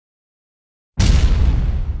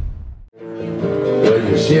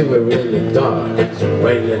shiver in the dark, it's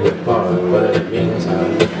raining in the park, but in the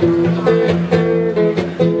meantime,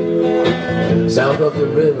 south of the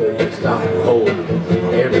river, you stop and hold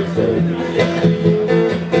everything.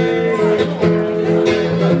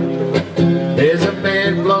 There's a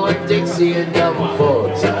band blowing Dixie in double full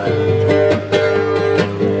time.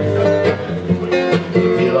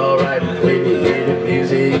 You feel alright when you hear the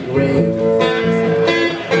music ring.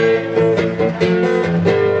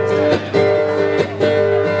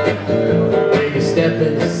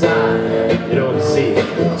 Stepping aside, you don't see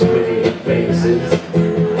too many faces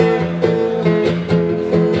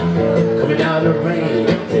coming out of the rain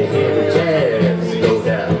to hear the jazz go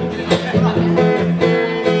down.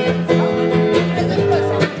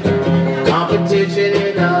 Competition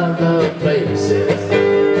in other places.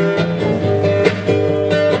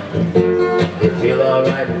 You feel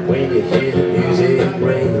alright when you hear the music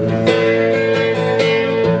ring.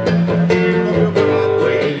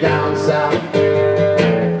 Way down south,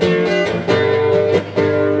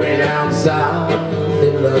 south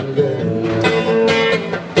in London.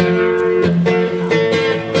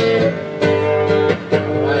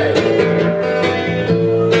 Right.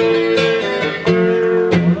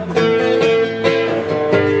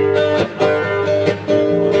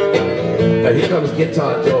 Now here comes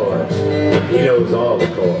Guitar George. He knows all the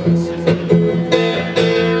chords.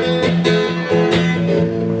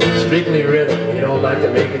 Strictly rhythm. He don't like to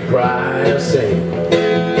make it cry or sing.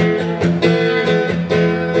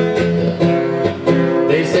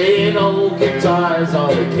 Guitar is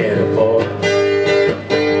all he can afford.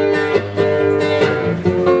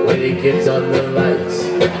 When he gets under the lights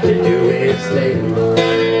to do his thing.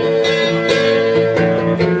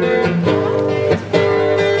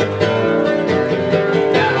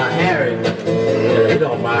 Now Harry, he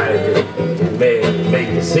don't mind if he make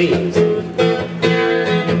the scenes.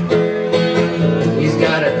 He's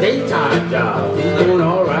got a daytime job. He's doing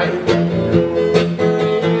all right.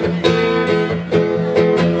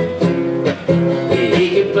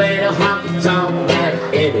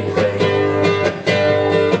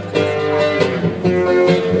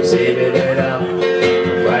 Saving it up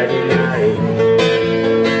Friday night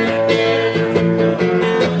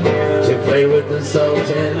to play with the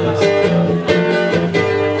Sultans,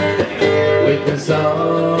 with the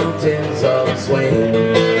Sultans of Swing.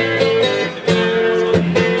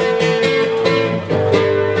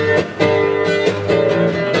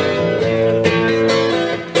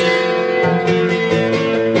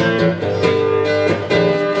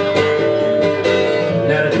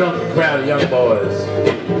 Now the drunken crowd of young boys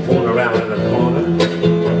fooling around in the corner,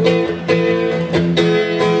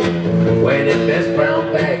 wearing their best brown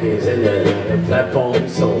baggies and their platform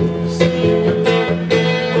soles.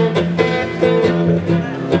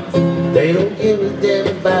 They don't give a damn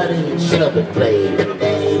about any trumpet playing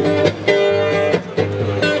today.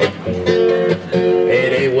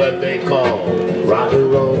 It ain't what they call rock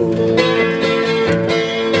and roll.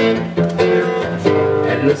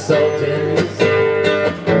 And the Sultans,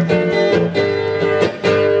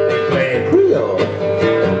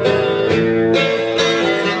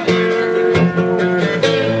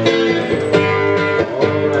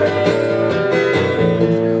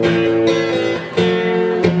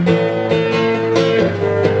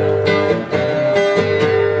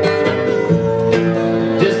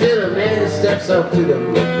 steps up to the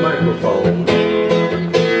microphone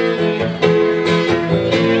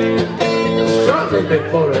shortly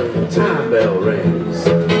before the time bell rings.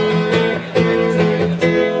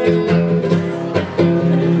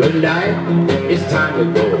 Good night, it's time to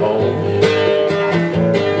go home.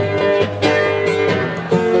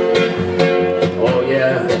 Oh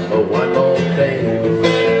yeah, but one more thing.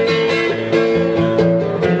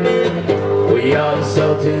 We are the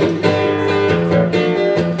Sultans.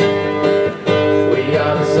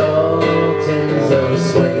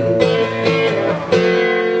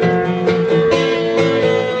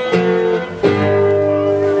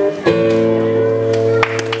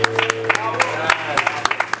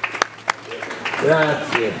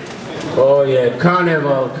 Grazie. Oh yeah,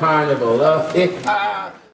 Carnival, Carnival. Oh,